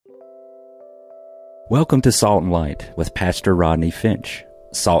Welcome to Salt and Light with Pastor Rodney Finch.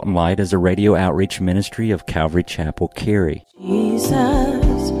 Salt and Light is a radio outreach ministry of Calvary Chapel, Cary.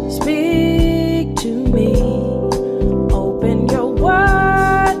 Jesus, speak to me. Open your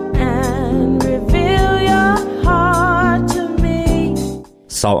word and reveal your heart to me.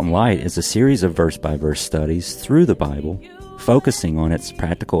 Salt and Light is a series of verse-by-verse studies through the Bible, focusing on its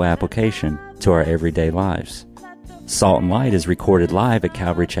practical application to our everyday lives. Salt and Light is recorded live at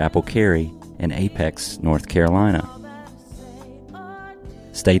Calvary Chapel, Cary in Apex, North Carolina.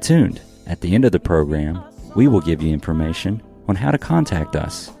 Stay tuned. At the end of the program, we will give you information on how to contact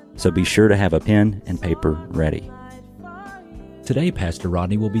us, so be sure to have a pen and paper ready. Today, Pastor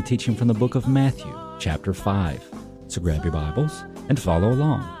Rodney will be teaching from the book of Matthew, chapter 5. So grab your Bibles and follow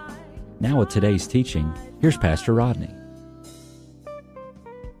along. Now with today's teaching, here's Pastor Rodney.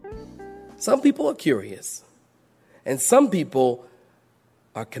 Some people are curious, and some people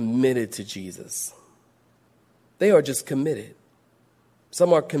are committed to Jesus. They are just committed.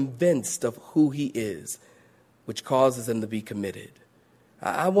 Some are convinced of who he is, which causes them to be committed.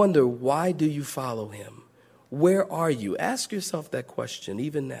 I wonder, why do you follow him? Where are you? Ask yourself that question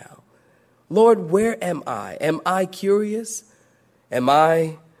even now. Lord, where am I? Am I curious? Am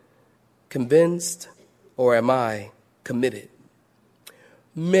I convinced? Or am I committed?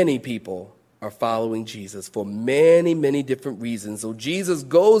 Many people are following Jesus for many, many different reasons. So Jesus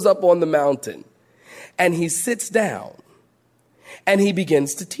goes up on the mountain and he sits down and he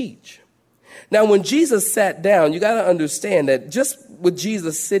begins to teach. Now, when Jesus sat down, you got to understand that just with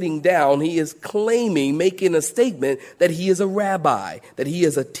Jesus sitting down, he is claiming, making a statement that he is a rabbi, that he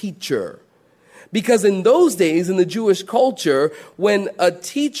is a teacher. Because in those days, in the Jewish culture, when a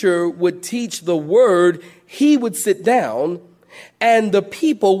teacher would teach the word, he would sit down and the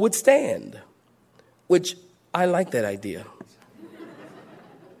people would stand, which I like that idea.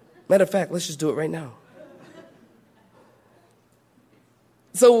 Matter of fact, let's just do it right now.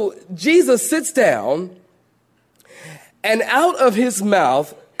 So Jesus sits down, and out of his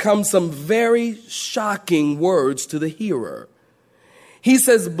mouth come some very shocking words to the hearer. He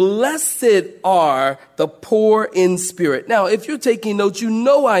says, "Blessed are the poor in spirit." Now, if you're taking notes, you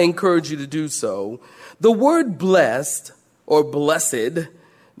know I encourage you to do so. The word blessed or blessed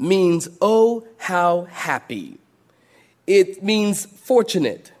means, oh, how happy. It means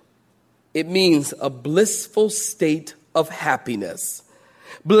fortunate. It means a blissful state of happiness.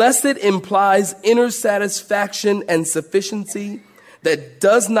 Blessed implies inner satisfaction and sufficiency that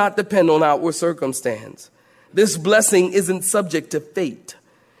does not depend on outward circumstance. This blessing isn't subject to fate.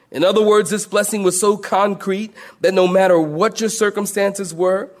 In other words, this blessing was so concrete that no matter what your circumstances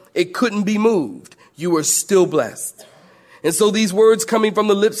were, it couldn't be moved. You were still blessed. And so these words coming from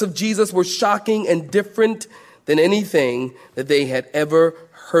the lips of Jesus were shocking and different than anything that they had ever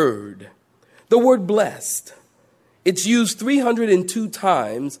heard. The word blessed, it's used 302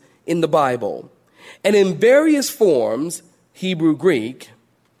 times in the Bible. And in various forms, Hebrew, Greek,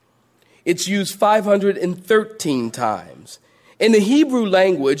 it's used 513 times. In the Hebrew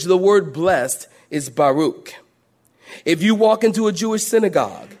language, the word blessed is Baruch. If you walk into a Jewish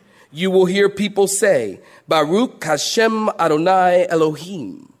synagogue, you will hear people say, Baruch Hashem Adonai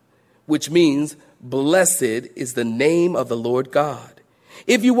Elohim, which means blessed is the name of the Lord God.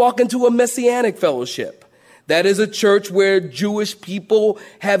 If you walk into a Messianic fellowship, that is a church where Jewish people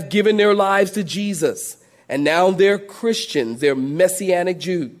have given their lives to Jesus, and now they're Christians, they're Messianic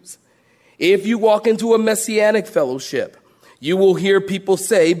Jews. If you walk into a Messianic fellowship, you will hear people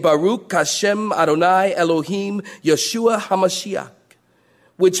say, Baruch Hashem Adonai Elohim Yeshua HaMashiach,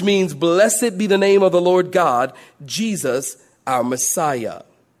 which means blessed be the name of the Lord God, Jesus, our Messiah.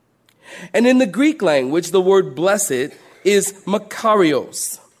 And in the Greek language, the word blessed is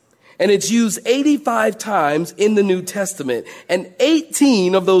makarios. And it's used 85 times in the New Testament. And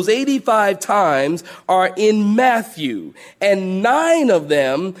 18 of those 85 times are in Matthew. And 9 of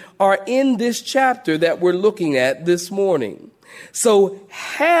them are in this chapter that we're looking at this morning. So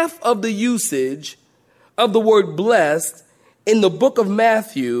half of the usage of the word blessed in the book of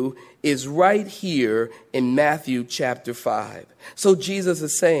Matthew is right here in Matthew chapter 5. So Jesus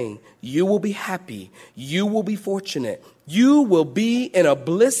is saying, you will be happy. You will be fortunate. You will be in a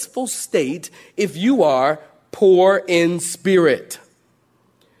blissful state if you are poor in spirit.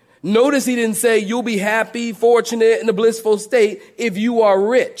 Notice he didn't say you'll be happy, fortunate, in a blissful state if you are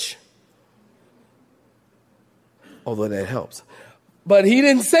rich. Although that helps. But he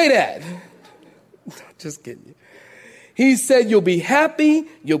didn't say that. Just kidding you. He said you'll be happy,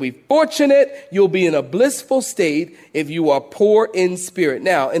 you'll be fortunate, you'll be in a blissful state if you are poor in spirit.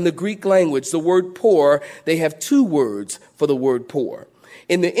 Now, in the Greek language, the word poor, they have 2 words for the word poor.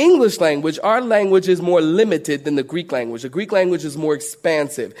 In the English language, our language is more limited than the Greek language. The Greek language is more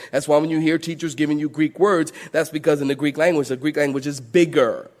expansive. That's why when you hear teachers giving you Greek words, that's because in the Greek language is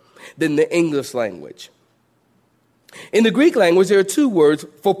bigger than the English language. In the Greek language, there are two words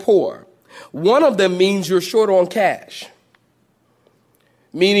for poor. One of them means you're short on cash,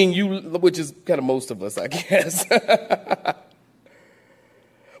 meaning which is kind of most of us, I guess,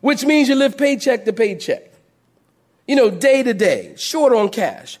 which means you live paycheck to paycheck. Day to day, short on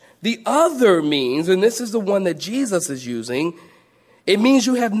cash. The other means, and this is the one that Jesus is using, it means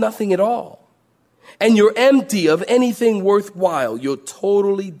you have nothing at all. And you're empty of anything worthwhile. You're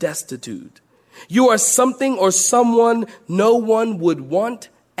totally destitute. You are something or someone no one would want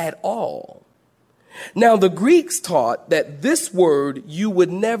at all. Now, the Greeks taught that this word you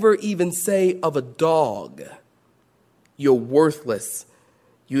would never even say of a dog. You're worthless.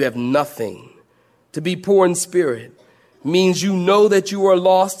 You have nothing. To be poor in spirit means you know that you are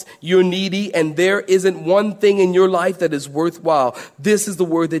lost, you're needy, and there isn't one thing in your life that is worthwhile. This is the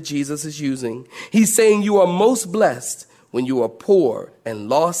word that Jesus is using. He's saying you are most blessed when you are poor and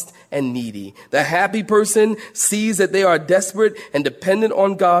lost and needy. The happy person sees that they are desperate and dependent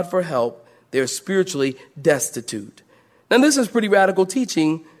on God for help. They're spiritually destitute. Now, this is pretty radical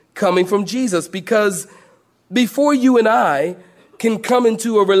teaching coming from Jesus, because before you and I can come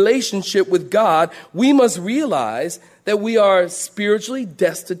into a relationship with God, we must realize that we are spiritually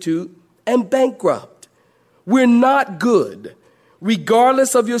destitute and bankrupt. We're not good.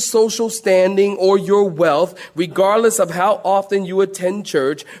 Regardless of your social standing or your wealth, regardless of how often you attend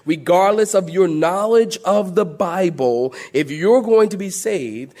church, regardless of your knowledge of the Bible, if you're going to be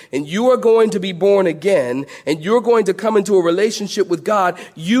saved and you are going to be born again and you're going to come into a relationship with God,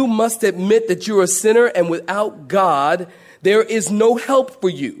 you must admit that you're a sinner, and without God, there is no help for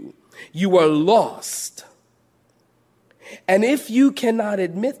you. You are lost. And if you cannot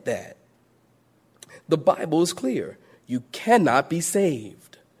admit that, the Bible is clear. You cannot be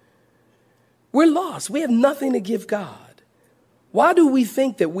saved. We're lost. We have nothing to give God. Why do we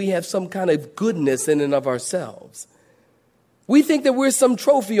think that we have some kind of goodness in and of ourselves? We think that we're some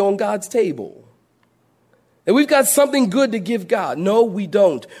trophy on God's table, that we've got something good to give God. No, we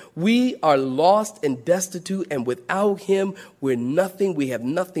don't. We are lost and destitute, and without Him, we're nothing. We have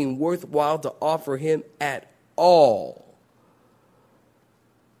nothing worthwhile to offer Him at all.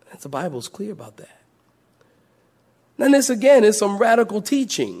 The Bible's clear about that. And this, again, is some radical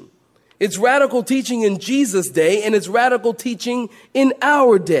teaching. It's radical teaching in Jesus' day, and it's radical teaching in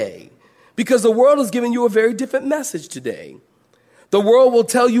our day, because the world is giving you a very different message today. The world will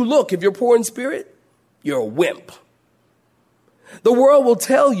tell you, look, if you're poor in spirit, you're a wimp. The world will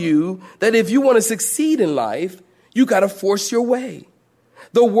tell you that if you want to succeed in life, you got to force your way.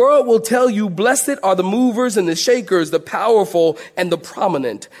 The world will tell you, blessed are the movers and the shakers, the powerful and the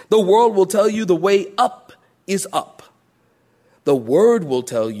prominent. The world will tell you the way up is up. The word will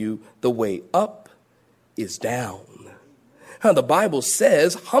tell you the way up is down. The Bible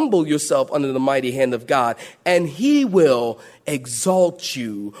says, humble yourself under the mighty hand of God, and He will exalt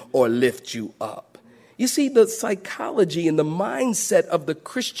you or lift you up. You see, the psychology and the mindset of the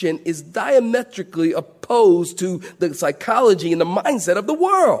Christian is diametrically opposed to the psychology and the mindset of the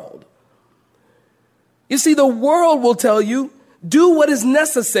world. You see, the world will tell you, do what is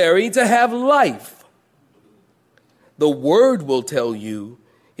necessary to have life. The word will tell you,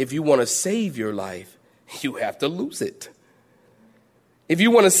 if you want to save your life, you have to lose it. If you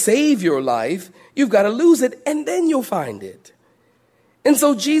want to save your life, you've got to lose it, and then you'll find it. And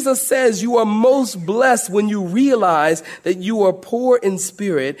so Jesus says you are most blessed when you realize that you are poor in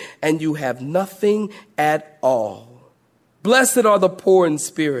spirit and you have nothing at all. Blessed are the poor in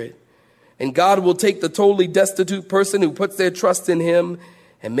spirit, and God will take the totally destitute person who puts their trust in Him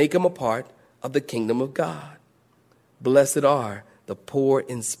and make him a part of the kingdom of God. Blessed are the poor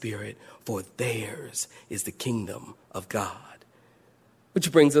in spirit, for theirs is the kingdom of God.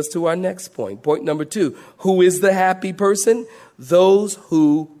 Which brings us to our next point. Point number 2. Who is the happy person? Those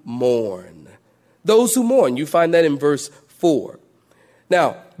who mourn. Those who mourn. You find that in verse 4.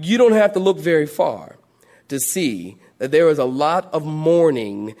 Now, you don't have to look very far to see that there is a lot of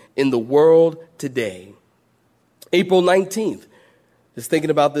mourning in the world today. April 19th. Just thinking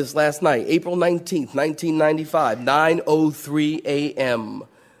about this last night. April 19th, 1995, 9:03 a.m.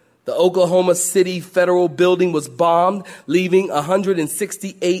 The Oklahoma City Federal Building was bombed, leaving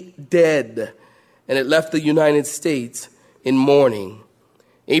 168 dead, and it left the United States in mourning.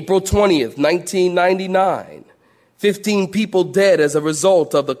 April 20th, 1999, 15 people dead as a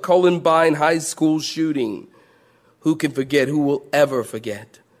result of the Columbine High School shooting. Who can forget? Who will ever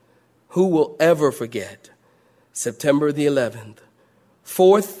forget? Who will ever forget? September the 11th,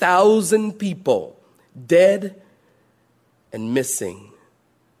 4,000 people dead and missing.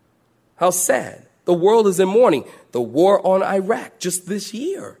 How sad. The world is in mourning. The war on Iraq just this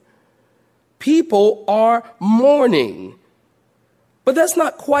year. People are mourning. But that's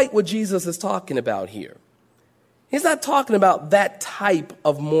not quite what Jesus is talking about here. He's not talking about that type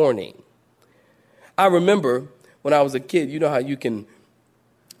of mourning. I remember when I was a kid, you know how you can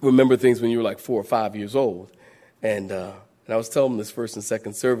remember things when you were like 4 or 5 years old. And I was telling this first and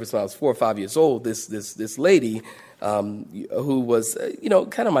second service when I was 4 or 5 years old, this lady who was,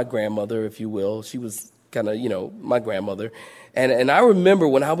 kind of my grandmother, if you will. She was kind of, my grandmother. And I remember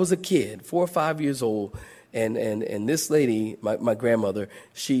when I was a kid, 4 or 5 years old, and this lady, my grandmother,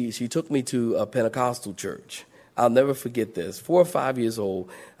 she took me to a Pentecostal church. I'll never forget this. 4 or 5 years old,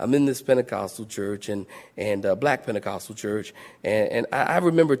 I'm in this Pentecostal church and black Pentecostal church, and I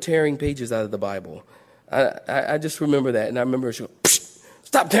remember tearing pages out of the Bible. I just remember that, and I remember she go,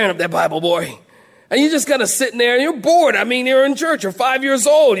 "Stop tearing up that Bible, boy." And you're just kind of sitting there, and you're bored. I mean, you're in church. You're 5 years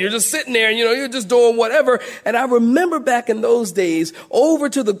old. You're just sitting there, and, you're just doing whatever. And I remember back in those days, over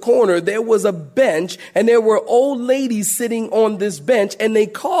to the corner, there was a bench, and there were old ladies sitting on this bench, and they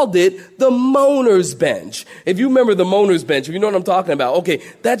called it the moaner's bench. If you remember the moaner's bench, if you know what I'm talking about, okay,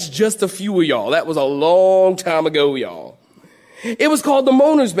 that's just a few of y'all. That was a long time ago, y'all. It was called the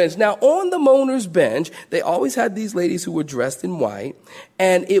moaner's bench. Now, on the moaner's bench, they always had these ladies who were dressed in white,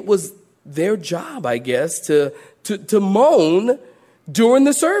 and it was their job, I guess, to moan during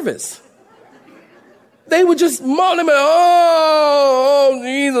the service. They would just moan, oh,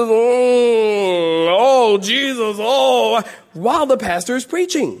 Jesus, oh, Jesus, oh, while the pastor is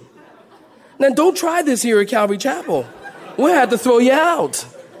preaching. Now, don't try this here at Calvary Chapel. We'll have to throw you out.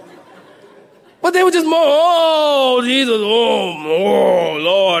 But they would just moan, oh, Jesus, oh,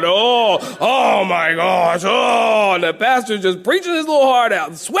 Lord, oh, my gosh, oh, and the pastor's just preaching his little heart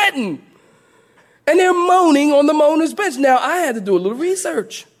out, sweating. And they're moaning on the moaner's bench. Now, I had to do a little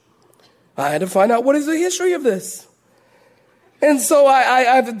research. I had to find out what is the history of this. And so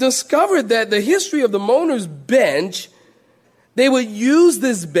I've discovered that the history of the moaner's bench, they would use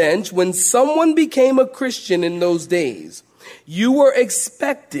this bench when someone became a Christian in those days. You were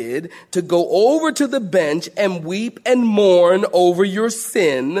expected to go over to the bench and weep and mourn over your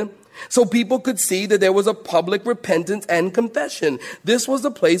sin, so people could see that there was a public repentance and confession. This was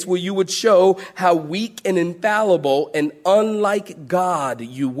the place where you would show how weak and infallible and unlike God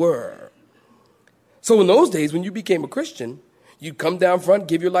you were. So in those days, when you became a Christian, you'd come down front,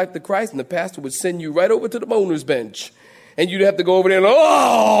 give your life to Christ, and the pastor would send you right over to the moaner's bench. And you'd have to go over there and,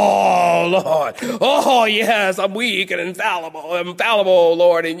 oh, Lord, oh, yes, I'm weak and infallible,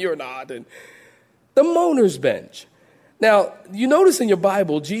 Lord, and you're not. And the moaner's bench. Now, you notice in your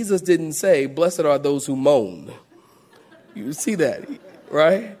Bible, Jesus didn't say, blessed are those who moan. You see that,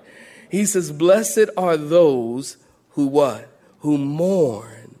 right? He says, blessed are those who what? Who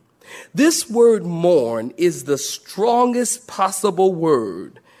mourn. This word mourn is the strongest possible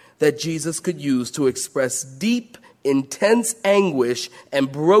word that Jesus could use to express deep, intense anguish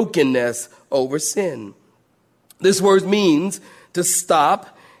and brokenness over sin. This word means to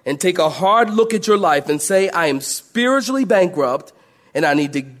stop and take a hard look at your life and say, I am spiritually bankrupt and I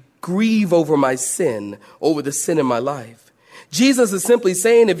need to grieve over my sin, over the sin in my life. Jesus is simply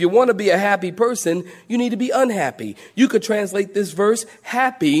saying, if you want to be a happy person, you need to be unhappy. You could translate this verse,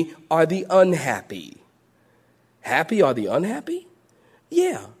 happy are the unhappy. Happy are the unhappy?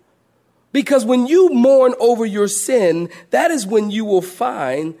 Yeah. Because when you mourn over your sin, that is when you will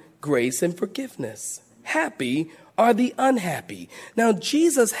find grace and forgiveness. Happy are the unhappy. Now,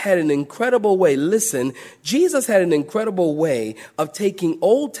 Jesus had an incredible way. Listen, Jesus had an incredible way of taking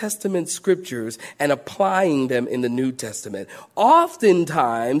Old Testament scriptures and applying them in the New Testament.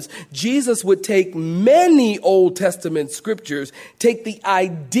 Oftentimes, Jesus would take many Old Testament scriptures, take the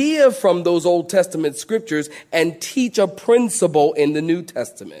idea from those Old Testament scriptures, and teach a principle in the New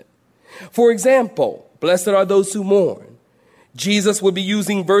Testament. For example, blessed are those who mourn. Jesus would be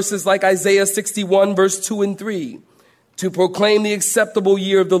using verses like Isaiah 61, verse 2 and 3, to proclaim the acceptable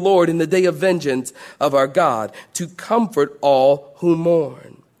year of the Lord in the day of vengeance of our God, to comfort all who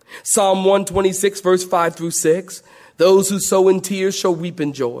mourn. Psalm 126, verse 5 through 6, those who sow in tears shall reap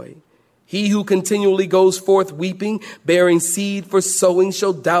in joy. He who continually goes forth weeping, bearing seed for sowing,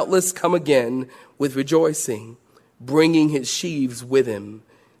 shall doubtless come again with rejoicing, bringing his sheaves with him.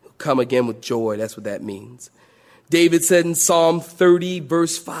 Come again with joy. That's what that means. David said in Psalm 30,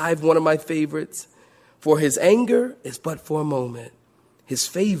 verse 5, one of my favorites, for his anger is but for a moment. His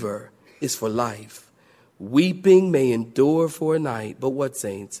favor is for life. Weeping may endure for a night, but what,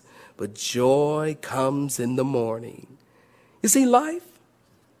 saints? But joy comes in the morning. You see, life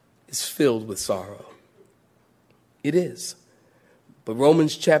is filled with sorrow. It is. But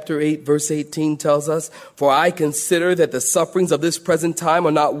Romans chapter 8, verse 18 tells us, "For I consider that the sufferings of this present time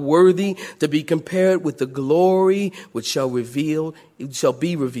are not worthy to be compared with the glory which shall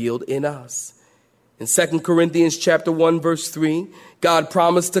be revealed in us." In 2 Corinthians chapter 1, verse 3, God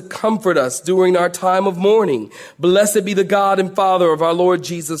promised to comfort us during our time of mourning. "Blessed be the God and Father of our Lord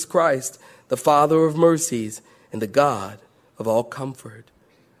Jesus Christ, the Father of mercies and the God of all comfort."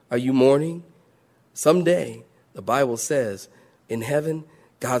 Are you mourning? Someday, the Bible says, in heaven,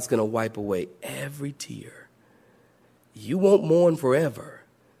 God's going to wipe away every tear. You won't mourn forever.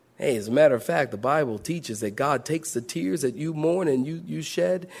 Hey, as a matter of fact, the Bible teaches that God takes the tears that you mourn and you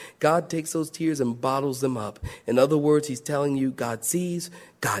shed. God takes those tears and bottles them up. In other words, he's telling you God sees,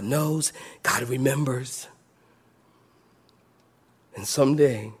 God knows, God remembers. And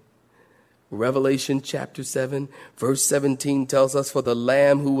someday, Revelation chapter 7, verse 17 tells us, "For the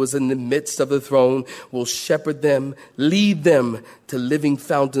Lamb who was in the midst of the throne will shepherd them, lead them to living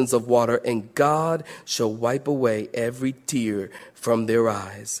fountains of water, and God shall wipe away every tear from their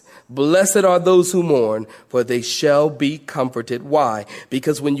eyes. Blessed are those who mourn, for they shall be comforted." Why?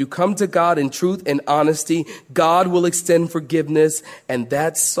 Because when you come to God in truth and honesty, God will extend forgiveness, and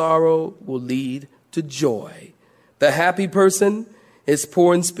that sorrow will lead to joy. The happy person is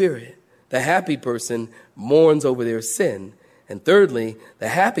poor in spirit. The happy person mourns over their sin. And thirdly, the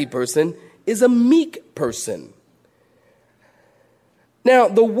happy person is a meek person. Now,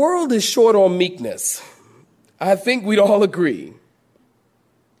 the world is short on meekness. I think we'd all agree.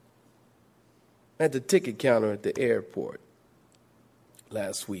 At the ticket counter at the airport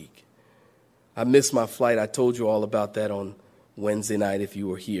last week, I missed my flight. I told you all about that on Wednesday night if you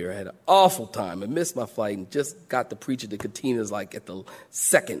were here. I had an awful time. I missed my flight and just got to preach at the Katinas like at the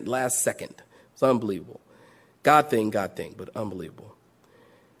last second. It's unbelievable. God thing, but unbelievable.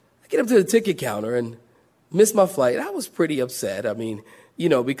 I get up to the ticket counter and missed my flight. I was pretty upset. I mean,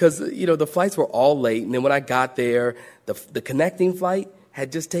 because, the flights were all late. And then when I got there, the connecting flight had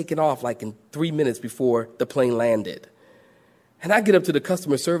just taken off like in 3 minutes before the plane landed. And I get up to the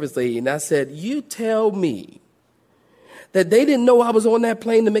customer service lady and I said, "You tell me that they didn't know I was on that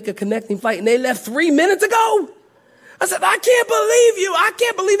plane to make a connecting flight and they left 3 minutes ago?" I said, "I can't believe you. I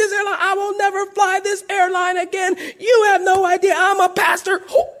can't believe this airline. I will never fly this airline again. You have no idea. I'm a pastor."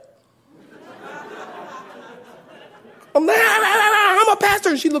 I'm a pastor.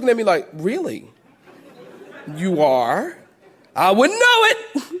 And she's looking at me like, "Really? You are? I wouldn't know it."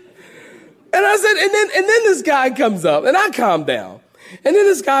 And I said, and then this guy comes up, and I calmed down. And then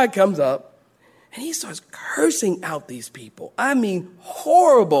this guy comes up, and he starts cursing out these people. I mean,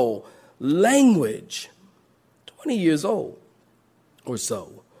 horrible language. 20 years old or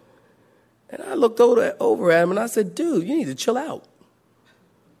so. And I looked over at him, and I said, "Dude, you need to chill out.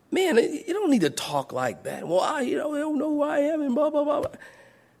 Man, you don't need to talk like that. Well, I don't know who I am, and blah, blah, blah."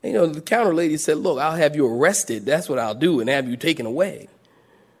 And, the counter lady said, "Look, I'll have you arrested. That's what I'll do, and have you taken away."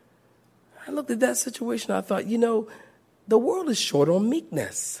 I looked at that situation. I thought, the world is short on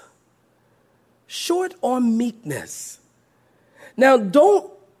meekness. Short on meekness. Now,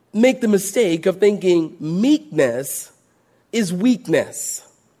 don't make the mistake of thinking meekness is weakness.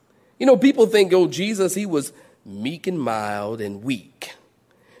 People think, Jesus, he was meek and mild and weak.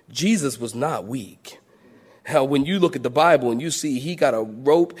 Jesus was not weak. How when you look at the Bible and you see he got a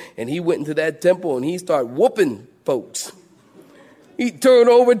rope and he went into that temple and he started whooping folks. He turned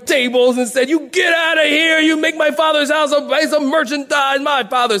over tables and said, "You get out of here. You make my father's house a place of merchandise. My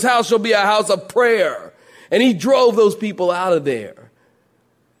father's house shall be a house of prayer." And he drove those people out of there.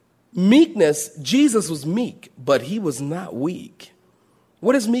 Meekness, Jesus was meek, but he was not weak.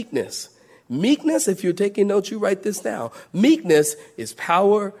 What is meekness? Meekness, if you're taking notes, you write this down. Meekness is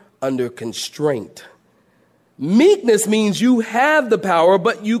power under constraint. Meekness means you have the power,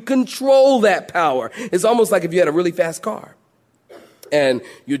 but you control that power. It's almost like if you had a really fast car and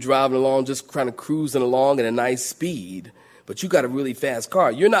you're driving along, just kind of cruising along at a nice speed, but you got a really fast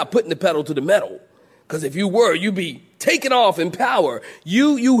car. You're not putting the pedal to the metal, because if you were, you'd be taking off in power.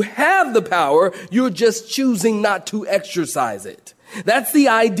 You have the power. You're just choosing not to exercise it. That's the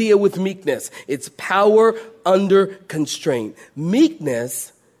idea with meekness. It's power under constraint.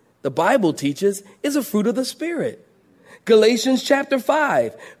 Meekness, the Bible teaches, is a fruit of the Spirit. Galatians chapter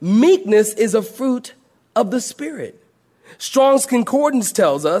 5, meekness is a fruit of the Spirit. Strong's Concordance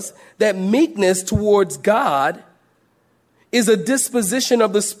tells us that meekness towards God is a disposition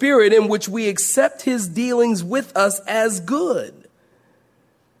of the Spirit in which we accept his dealings with us as good.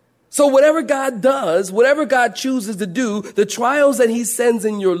 So whatever God does, whatever God chooses to do, the trials that he sends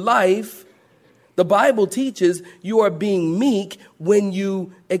in your life, The Bible teaches you are being meek when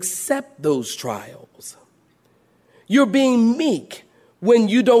you accept those trials. You're being meek when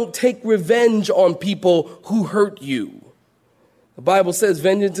you don't take revenge on people who hurt you. The Bible says,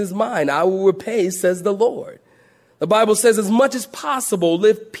 vengeance is mine, I will repay, says the Lord. The Bible says, as much as possible,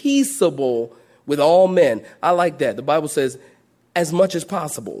 live peaceable with all men. I like that. The Bible says, as much as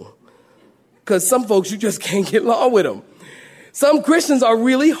possible. Because some folks, you just can't get along with them. Some Christians are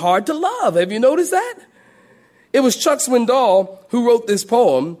really hard to love. Have you noticed that? It was Chuck Swindoll who wrote this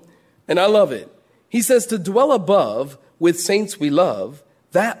poem, and I love it. He says, to dwell above with saints we love,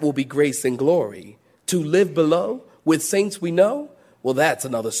 that will be grace and glory. To live below with saints we know, well, that's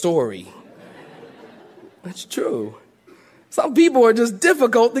another story. That's true. Some people are just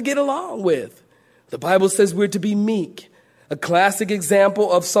difficult to get along with. The Bible says we're to be meek. A classic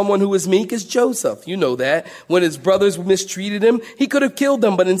example of someone who is meek is Joseph. You know that. When his brothers mistreated him, he could have killed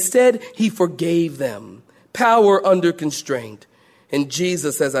them, but instead he forgave them. Power under constraint. And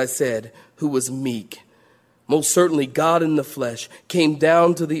Jesus, as I said, who was meek. Most certainly God in the flesh came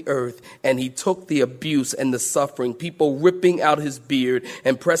down to the earth and he took the abuse and the suffering, people ripping out his beard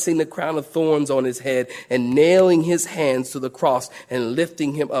and pressing the crown of thorns on his head and nailing his hands to the cross and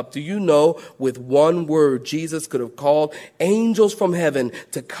lifting him up. Do you know, with one word, Jesus could have called angels from heaven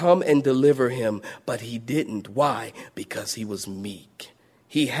to come and deliver him, but he didn't. Why? Because he was meek.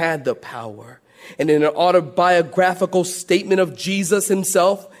 He had the power. And in an autobiographical statement of Jesus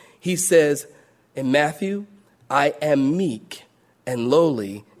himself, he says in Matthew, I am meek and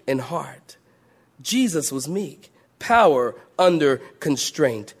lowly in heart. Jesus was meek. Power under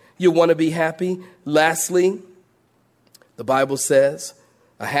constraint. You want to be happy? Lastly, the Bible says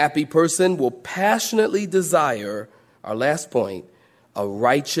a happy person will passionately desire, our last point, a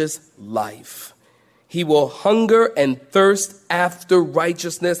righteous life. He will hunger and thirst after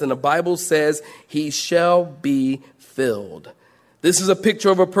righteousness, and the Bible says he shall be filled. This is a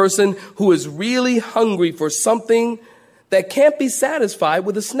picture of a person who is really hungry for something that can't be satisfied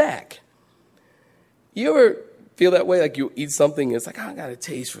with a snack. You ever feel that way? Like you eat something, it's like, I got a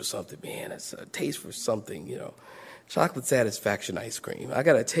taste for something, man. It's a taste for something, you know. Chocolate satisfaction ice cream. I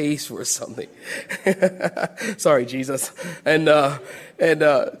got a taste for something. Sorry, Jesus. And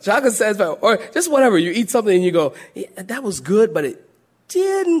chocolate satisfaction, or just whatever. You eat something and you go, yeah, that was good, but it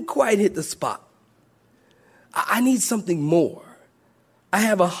didn't quite hit the spot. I need something more. I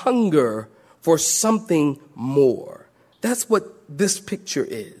have a hunger for something more. That's what this picture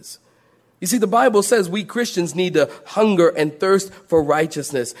is. You see, the Bible says we Christians need to hunger and thirst for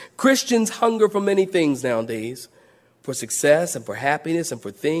righteousness. Christians hunger for many things nowadays, for success and for happiness and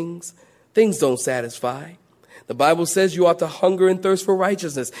for things. Things don't satisfy. The Bible says you ought to hunger and thirst for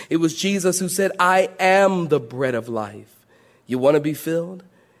righteousness. It was Jesus who said, I am the bread of life. You want to be filled?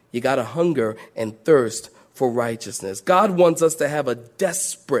 You got to hunger and thirst for righteousness. God wants us to have a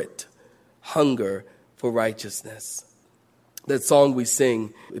desperate hunger for righteousness. That song we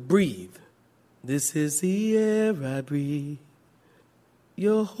sing, breathe. This is the air I breathe.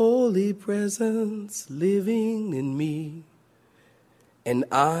 Your holy presence living in me. And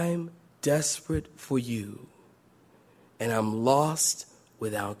I'm desperate for you. And I'm lost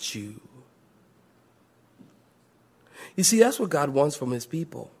without you. You see, that's what God wants from his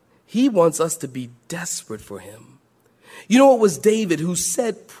people. He wants us to be desperate for him. You know, it was David who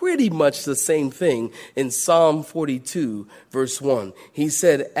said pretty much the same thing in Psalm 42, verse 1. He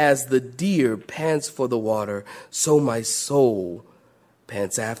said, as the deer pants for the water, so my soul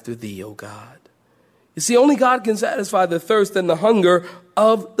pants after thee, O God. You see, only God can satisfy the thirst and the hunger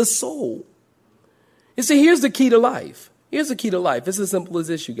of the soul. You see, here's the key to life. Here's the key to life. It's as simple as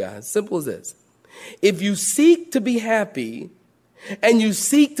this, you guys. Simple as this. If you seek to be happy, and you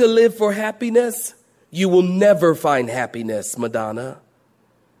seek to live for happiness, you will never find happiness, Madonna,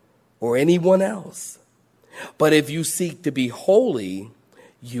 or anyone else. But if you seek to be holy,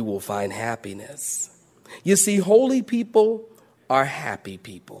 you will find happiness. You see, holy people are happy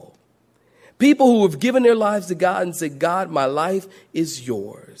people. People who have given their lives to God and said, God, my life is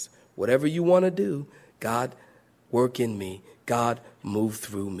yours. Whatever you want to do, God, work in me. God, move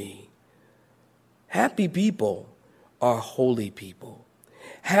through me. Happy people are holy people.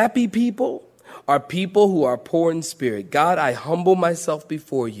 Happy people are people who are poor in spirit. God, I humble myself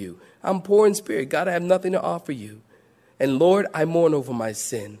before you. I'm poor in spirit. God, I have nothing to offer you. And Lord, I mourn over my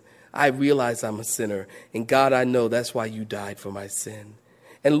sin. I realize I'm a sinner. And God, I know that's why you died for my sin.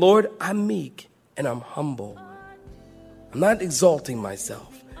 And Lord, I'm meek and I'm humble. I'm not exalting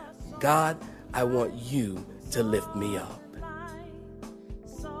myself. God, I want you to lift me up.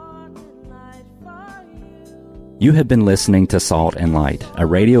 You have been listening to Salt and Light, a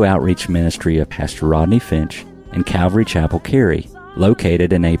radio outreach ministry of Pastor Rodney Finch and Calvary Chapel, Cary,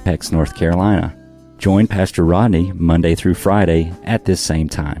 located in Apex, North Carolina. Join Pastor Rodney Monday through Friday at this same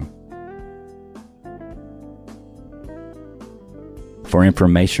time. For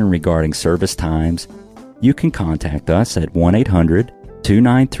information regarding service times, you can contact us at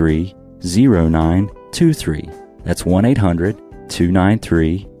 1-800-293-0923. That's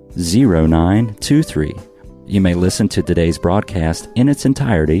 1-800-293-0923. You may listen to today's broadcast in its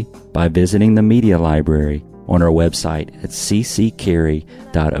entirety by visiting the media library on our website at cccary.org.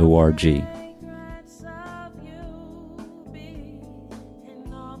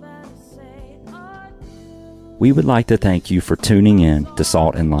 We would like to thank you for tuning in to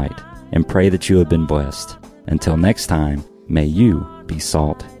Salt and Light and pray that you have been blessed. Until next time, may you be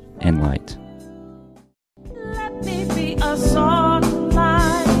salt and light.